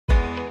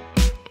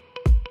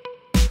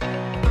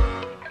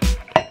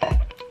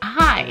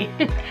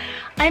Hi.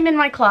 I'm in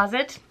my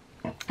closet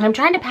and I'm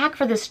trying to pack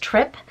for this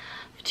trip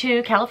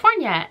to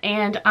California,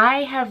 and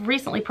I have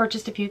recently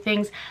purchased a few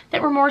things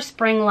that were more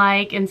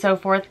spring-like and so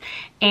forth,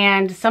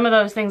 and some of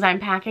those things I'm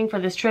packing for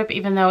this trip,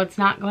 even though it's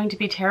not going to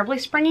be terribly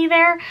springy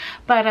there,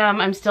 but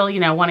I'm still, you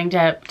know, wanting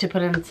to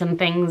put in some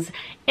things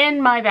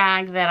in my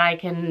bag that I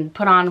can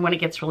put on when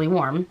it gets really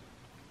warm.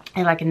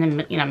 And like in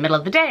the, you know, middle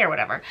of the day or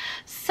whatever.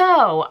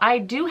 So I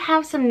do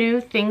have some new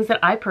things that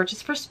I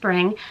purchased for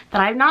spring that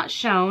I've not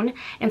shown.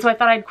 And so I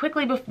thought I'd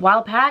quickly,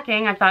 while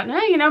packing, I thought,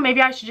 you know, maybe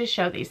I should just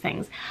show these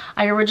things.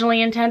 I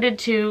originally intended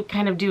to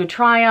kind of do a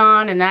try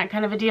on and that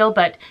kind of a deal,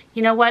 but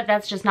you know what?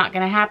 That's just not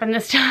gonna happen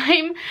this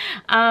time.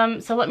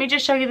 So let me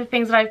just show you the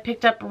things that I've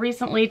picked up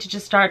recently to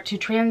just start to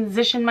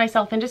transition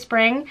myself into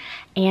spring.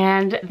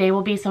 And they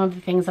will be some of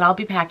the things that I'll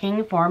be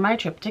packing for my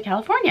trip to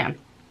California.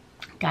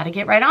 Got to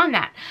get right on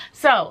that.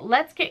 So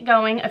let's get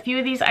going. A few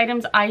of these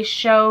items I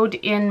showed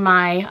in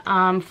my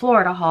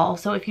Florida haul.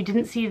 So if you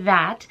didn't see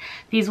that,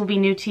 these will be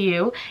new to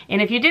you.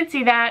 And if you did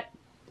see that,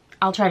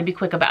 I'll try to be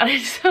quick about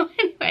it. So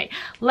anyway,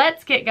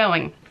 let's get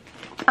going.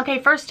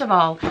 Okay, first of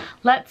all,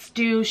 let's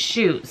do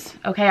shoes.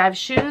 Okay, I have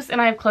shoes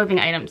and I have clothing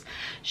items.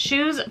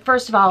 Shoes,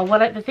 first of all,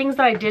 the things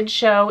that I did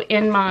show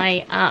in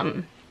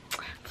my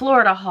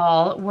Florida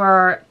haul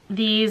were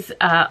these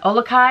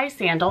U.S.A.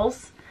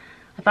 sandals.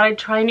 I thought I'd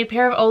try a new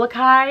pair of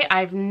U.S.A.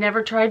 I've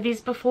never tried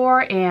these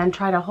before and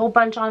tried a whole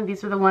bunch on.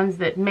 These were the ones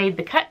that made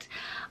the cut.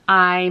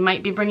 I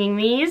might be bringing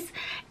these,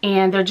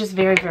 and they're just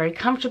very, very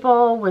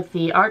comfortable with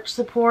the arch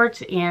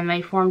support, and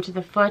they form to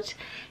the foot.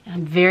 And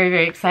I'm very,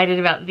 very excited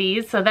about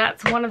these. So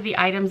that's one of the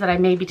items that I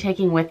may be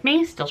taking with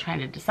me. Still trying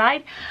to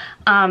decide.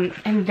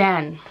 And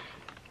then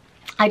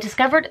I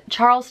discovered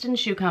Charleston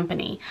Shoe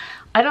Company.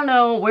 I don't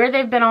know where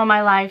they've been all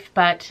my life,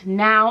 but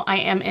now I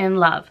am in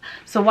love.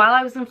 So while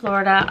I was in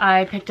Florida,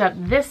 I picked up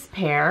this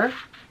pair.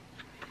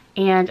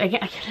 And again,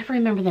 I can never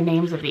remember the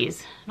names of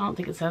these. I don't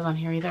think it says on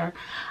here either.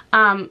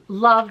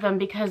 Love them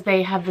because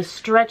they have the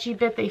stretchy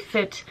bit. They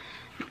fit,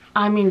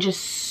 I mean,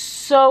 just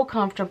so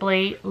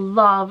comfortably.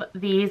 Love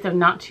these. They're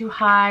not too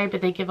high,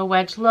 but they give a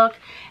wedge look.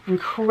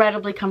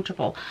 Incredibly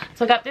comfortable.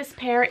 So I got this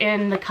pair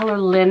in the color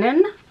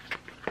linen.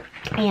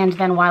 And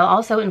then while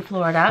also in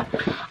Florida,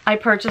 I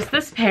purchased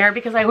this pair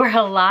because I wear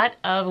a lot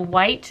of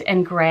white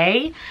and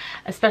gray,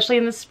 especially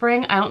in the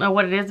spring. I don't know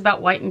what it is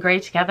about white and gray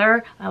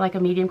together. I like a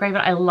medium gray,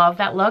 but I love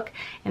that look.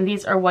 And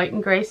these are white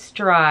and gray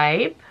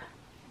stripe.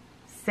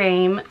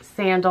 Same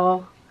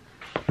sandal.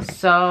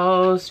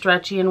 So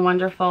stretchy and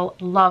wonderful.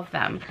 Love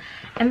them.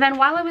 And then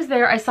while I was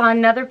there, I saw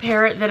another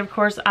pair that, of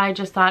course, I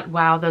just thought,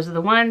 wow, those are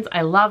the ones.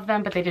 I love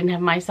them, but they didn't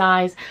have my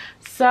size.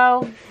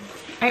 So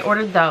I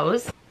ordered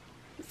those.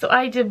 So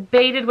I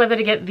debated whether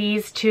to get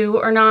these two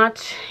or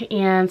not,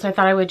 and so I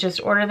thought I would just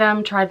order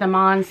them, try them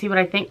on, see what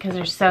I think, because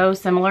they're so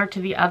similar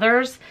to the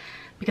others,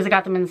 because I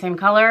got them in the same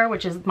color,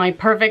 which is my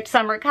perfect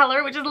summer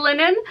color, which is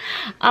linen.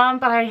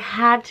 But I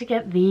had to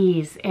get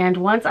these, and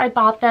once I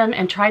bought them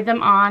and tried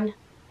them on,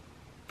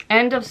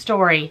 end of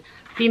story.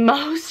 The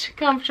most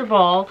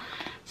comfortable,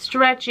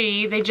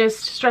 stretchy, they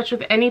just stretch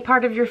with any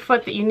part of your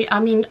foot that you need. I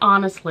mean,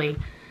 honestly.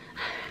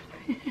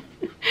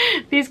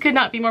 These could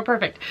not be more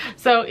perfect.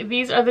 So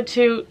these are the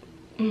two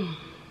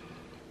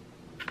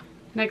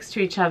next to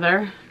each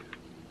other.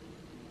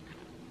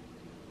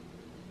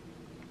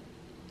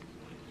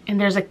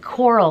 And there's a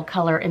coral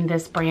color in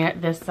this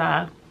brand, this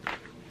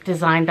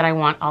design that I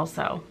want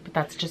also, but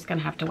that's just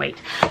gonna have to wait.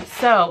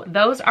 So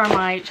those are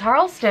my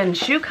Charleston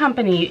Shoe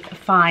Company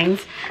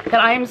finds that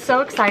I am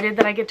so excited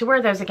that I get to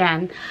wear those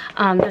again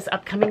this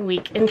upcoming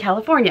week in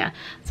California.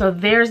 So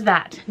there's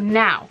that.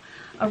 Now,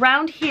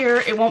 around here,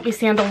 it won't be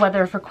sandal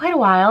weather for quite a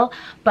while,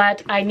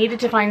 but I needed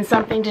to find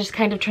something to just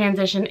kind of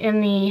transition. In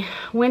the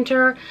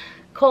winter,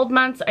 cold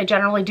months, I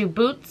generally do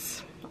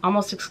boots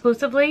almost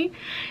exclusively.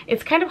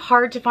 It's kind of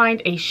hard to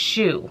find a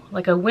shoe,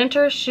 like a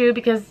winter shoe,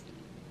 because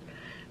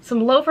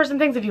some loafers and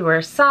things, if you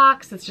wear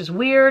socks, it's just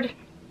weird.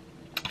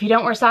 If you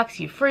don't wear socks,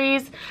 you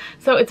freeze.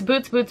 So it's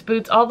boots, boots,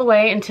 boots all the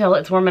way until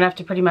it's warm enough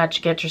to pretty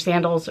much get your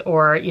sandals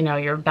or, you know,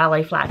 your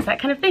ballet flats,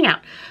 that kind of thing out.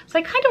 So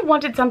I kind of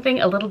wanted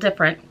something a little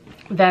different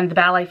than the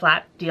ballet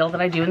flat deal that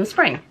I do in the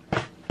spring.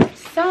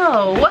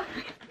 So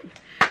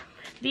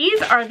these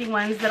are the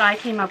ones that I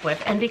came up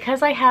with, and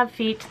because I have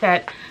feet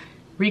that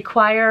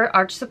require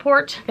arch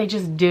support, they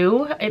just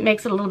do, it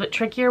makes it a little bit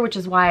trickier, which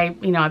is why,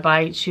 you know, I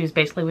buy shoes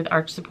basically with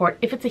arch support.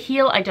 If it's a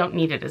heel, I don't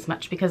need it as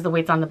much because the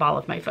weight's on the ball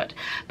of my foot.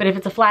 But if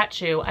it's a flat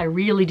shoe, I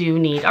really do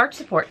need arch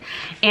support.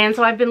 And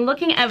so I've been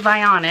looking at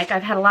Vionic.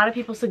 I've had a lot of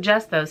people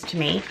suggest those to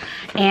me,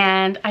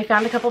 and I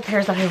found a couple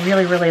pairs that I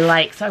really, really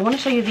like. So I want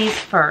to show you these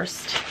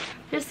first.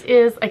 This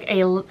is like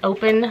a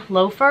open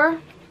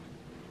loafer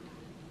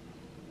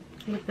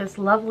with this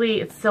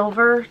lovely, it's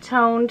silver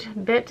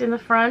toned bit in the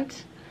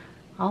front,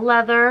 all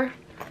leather.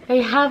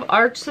 They have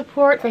arch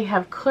support, they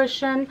have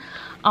cushion.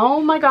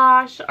 Oh my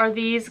gosh, are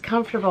these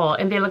comfortable,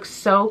 and they look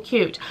so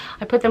cute.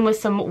 I put them with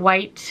some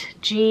white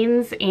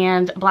jeans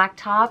and black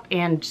top,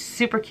 and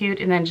super cute,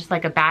 and then just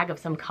like a bag of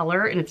some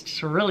color, and it's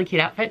just a really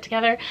cute outfit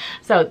together.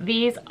 So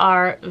these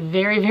are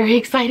very, very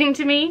exciting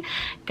to me.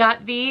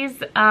 Got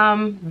these,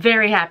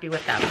 very happy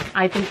with them.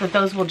 I think that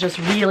those will just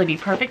really be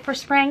perfect for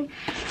spring.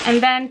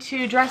 And then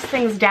to dress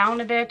things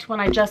down a bit when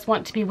I just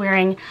want to be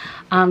wearing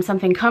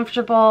something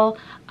comfortable,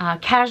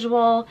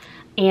 casual,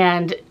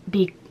 and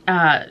be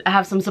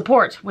have some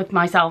support with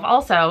myself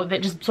also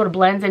that just sort of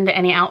blends into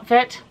any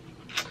outfit.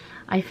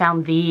 I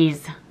found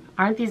these.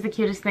 Aren't these the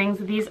cutest things?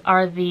 These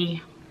are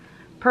the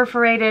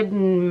perforated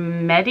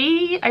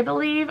medi, I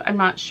believe. I'm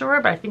not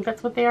sure, but I think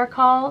that's what they are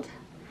called.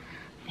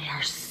 They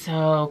are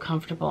so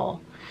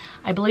comfortable.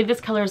 I believe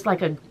this color is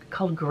like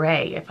called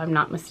gray, if I'm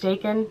not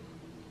mistaken.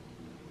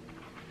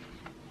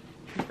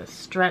 The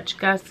stretch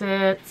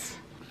gussets,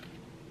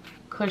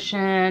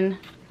 cushion,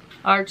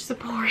 arch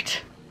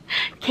support.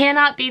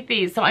 Cannot beat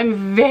these. So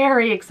I'm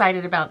very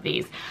excited about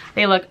these.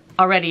 They look,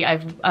 already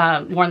I've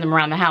worn them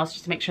around the house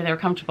just to make sure they were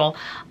comfortable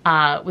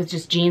with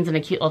just jeans and a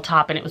cute little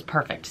top, and it was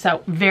perfect.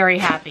 So very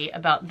happy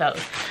about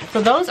those.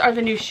 So those are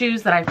the new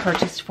shoes that I've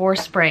purchased for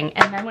spring.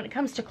 And then when it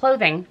comes to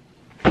clothing,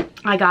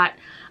 I got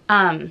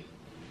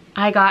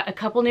a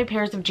couple new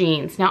pairs of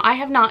jeans. Now I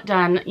have not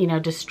done, you know,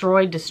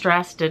 destroyed,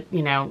 distressed,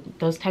 you know,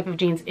 those type of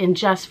jeans in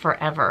just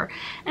forever.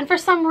 And for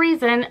some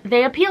reason,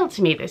 they appealed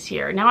to me this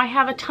year. Now I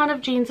have a ton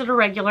of jeans that are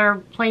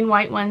regular, plain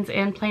white ones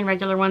and plain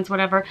regular ones,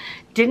 whatever.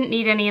 Didn't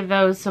need any of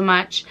those so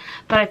much,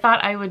 but I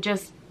thought I would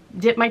just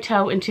dip my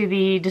toe into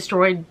the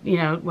destroyed, you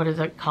know, what is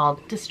it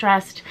called?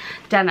 Distressed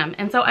denim.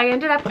 And so I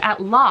ended up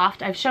at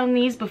Loft. I've shown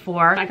these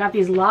before. I got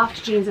these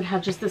Loft jeans that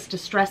have just this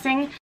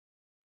distressing.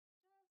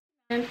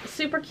 And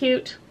super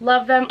cute,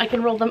 love them. I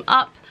can roll them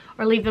up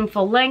or leave them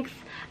full length,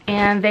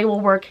 and they will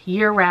work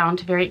year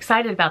round. Very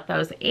excited about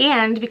those.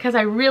 And because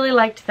I really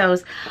liked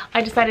those,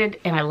 I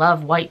decided, and I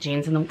love white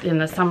jeans in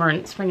the summer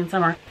and spring and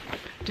summer,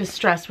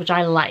 distressed, which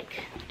I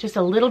like. Just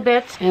a little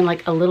bit and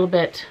like a little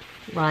bit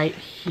right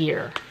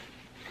here.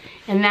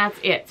 And that's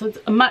it. So it's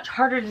much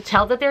harder to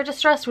tell that they're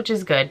distressed, which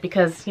is good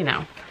because, you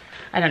know,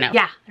 I don't know.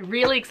 Yeah, I'm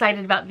really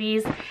excited about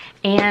these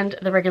and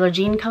the regular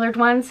jean colored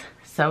ones.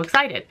 So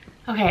excited.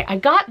 Okay, I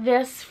got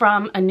this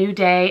from A New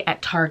Day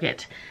at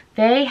Target.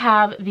 They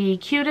have the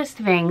cutest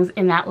things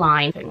in that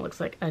line. Thing looks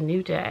like A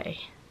New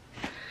Day.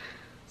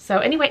 So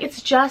anyway,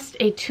 it's just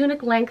a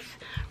tunic length,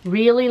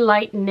 really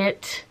light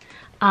knit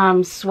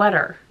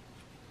sweater.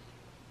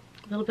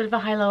 A little bit of a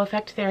high-low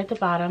effect there at the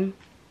bottom.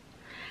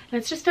 And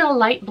it's just in a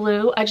light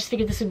blue. I just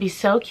figured this would be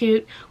so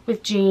cute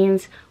with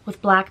jeans,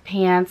 with black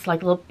pants,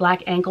 like little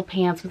black ankle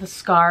pants with a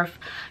scarf.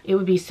 It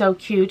would be so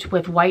cute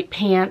with white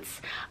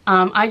pants.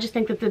 I just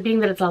think that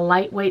being that it's a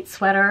lightweight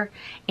sweater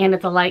and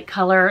it's a light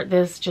color,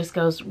 this just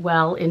goes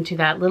well into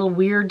that little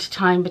weird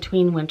time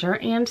between winter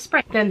and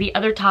spring. Then the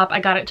other top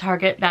I got at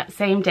Target that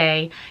same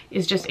day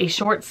is just a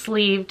short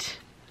sleeved.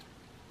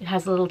 It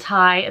has a little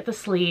tie at the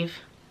sleeve.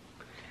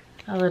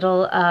 A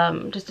little,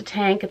 just a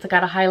tank. It's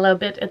got a high-low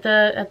bit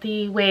at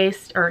the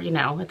waist, or, you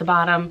know, at the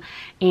bottom,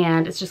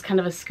 and it's just kind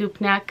of a scoop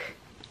neck.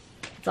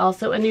 It's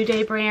also a New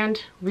Day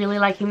brand. Really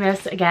liking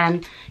this.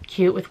 Again,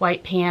 cute with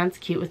white pants,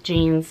 cute with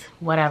jeans,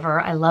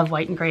 whatever. I love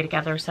white and gray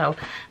together, so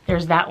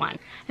there's that one.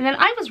 And then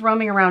I was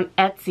roaming around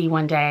Etsy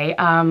one day,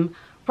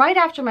 right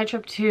after my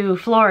trip to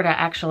Florida,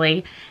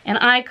 actually, and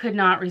I could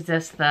not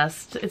resist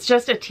this. It's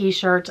just a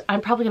t-shirt.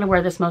 I'm probably going to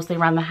wear this mostly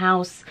around the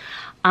house.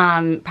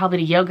 Probably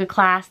to yoga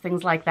class,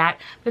 things like that.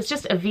 But it's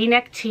just a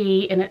v-neck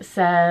tee, and it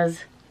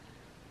says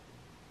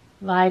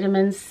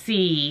vitamin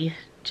C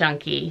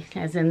junkie,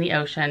 as in the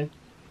ocean.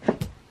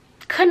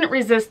 Couldn't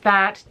resist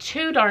that.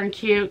 Too darn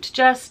cute.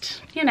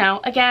 Just, you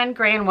know, again,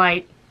 gray and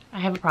white. I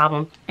have a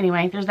problem.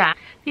 Anyway, there's that.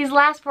 These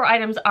last 4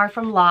 items are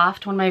from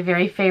Loft, one of my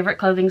very favorite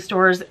clothing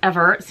stores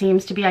ever. It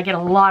seems to be. I get a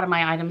lot of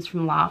my items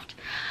from Loft.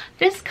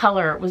 This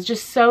color was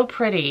just so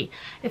pretty.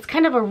 It's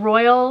kind of a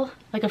royal,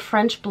 like a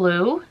French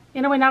blue.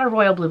 In a way, not a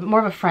royal blue, but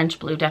more of a French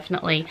blue,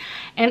 definitely.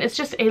 And it's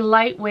just a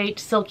lightweight,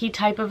 silky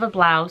type of a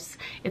blouse.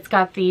 It's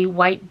got the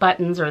white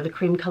buttons, or the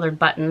cream colored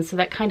buttons, so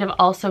that kind of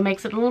also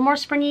makes it a little more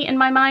springy in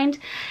my mind.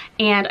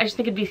 And I just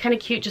think it'd be kind of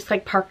cute, just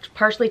like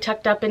partially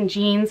tucked up in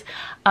jeans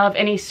of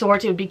any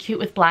sort. It would be cute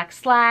with black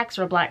slacks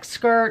or a black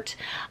skirt.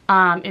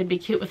 It'd be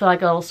cute with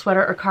like a little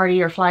sweater or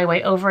cardi or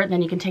flyaway over it, and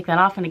then you can take that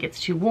off when it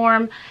gets too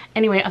warm.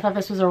 Anyway, I thought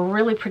this was a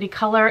really pretty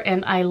color,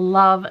 and I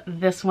love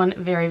this one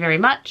very, very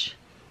much.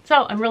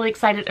 So I'm really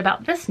excited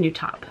about this new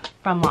top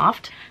from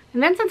Loft.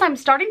 And then since I'm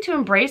starting to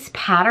embrace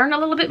pattern a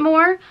little bit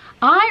more,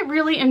 I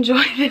really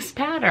enjoy this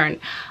pattern.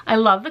 I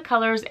love the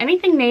colors.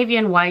 Anything navy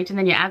and white, and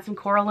then you add some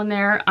coral in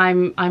there,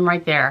 I'm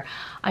right there.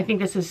 I think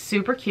this is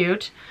super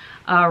cute.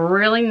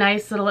 Really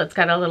nice little, it's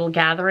got a little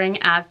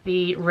gathering at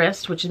the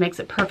wrist, which makes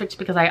it perfect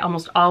because I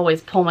almost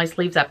always pull my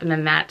sleeves up, and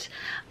then that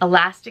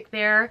elastic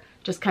there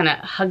just kind of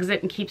hugs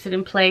it and keeps it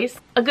in place.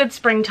 A good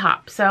spring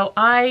top. So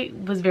I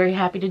was very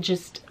happy to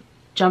just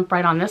jump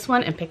right on this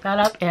one and pick that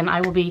up, and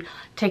I will be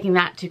taking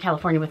that to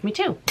California with me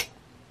too.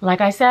 Like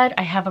I said,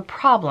 I have a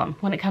problem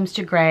when it comes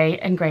to gray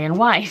and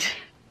white.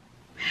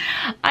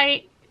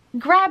 I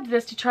grabbed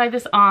this to try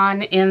this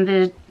on in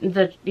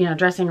the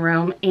dressing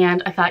room,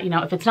 and I thought,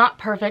 if it's not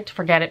perfect,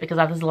 forget it, because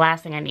that was the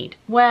last thing I need.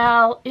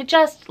 Well, it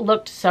just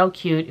looked so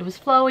cute. It was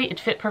flowy, it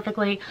fit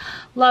perfectly,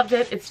 loved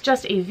it. It's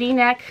just a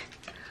V-neck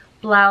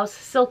blouse,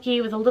 silky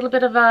with a little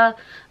bit of a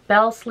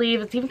bell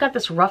sleeve. It's even got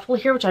this ruffle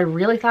here, which I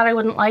really thought I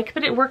wouldn't like,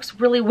 but it works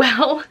really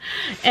well.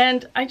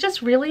 And I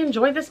just really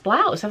enjoyed this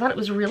blouse. I thought it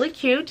was really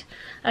cute.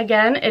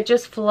 Again, it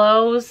just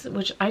flows,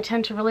 which I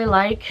tend to really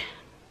like.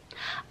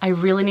 I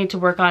really need to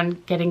work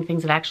on getting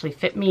things that actually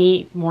fit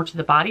me more to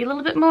the body a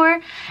little bit more.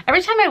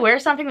 Every time I wear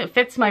something that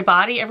fits my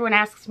body, everyone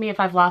asks me if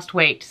I've lost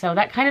weight. So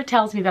that kind of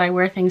tells me that I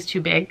wear things too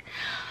big.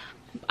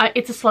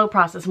 It's a slow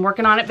process. I'm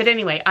working on it. But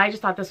anyway, I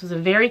just thought this was a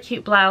very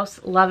cute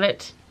blouse. Love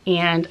it.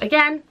 And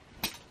again,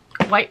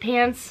 white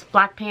pants,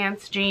 black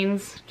pants,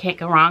 jeans, can't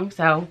go wrong.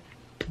 So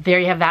there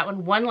you have that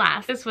one. One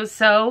last. This was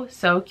so,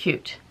 so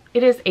cute.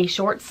 It is a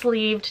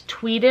short-sleeved,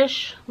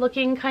 tweedish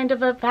looking kind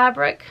of a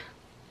fabric.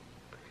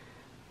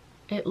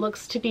 It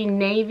looks to be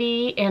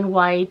navy and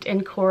white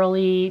and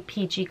corally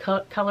peachy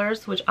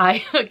colors, which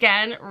I,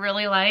 again,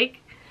 really like.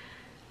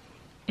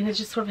 And it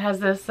just sort of has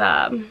this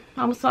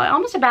almost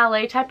a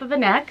ballet type of a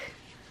neck.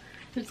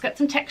 It's got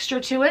some texture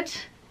to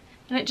it.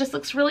 And it just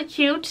looks really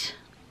cute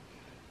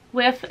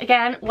with,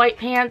 again, white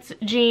pants,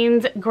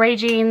 jeans, gray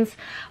jeans,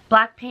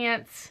 black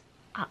pants,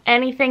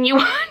 anything you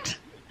want.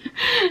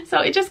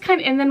 So it just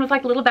kind of, and then with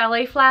like little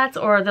ballet flats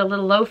or the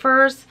little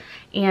loafers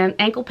and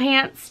ankle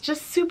pants,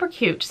 just super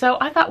cute. So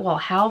I thought, well,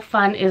 how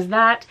fun is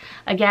that?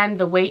 Again,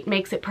 the weight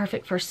makes it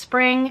perfect for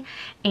spring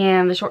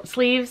and the short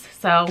sleeves.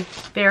 So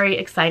very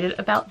excited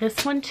about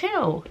this one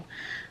too.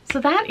 So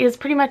that is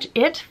pretty much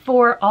it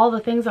for all the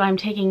things that I'm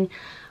taking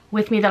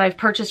with me that I've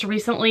purchased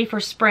recently for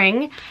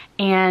spring.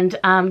 And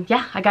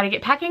yeah, I gotta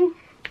get packing,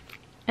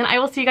 and I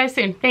will see you guys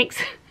soon. Thanks.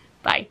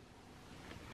 Bye.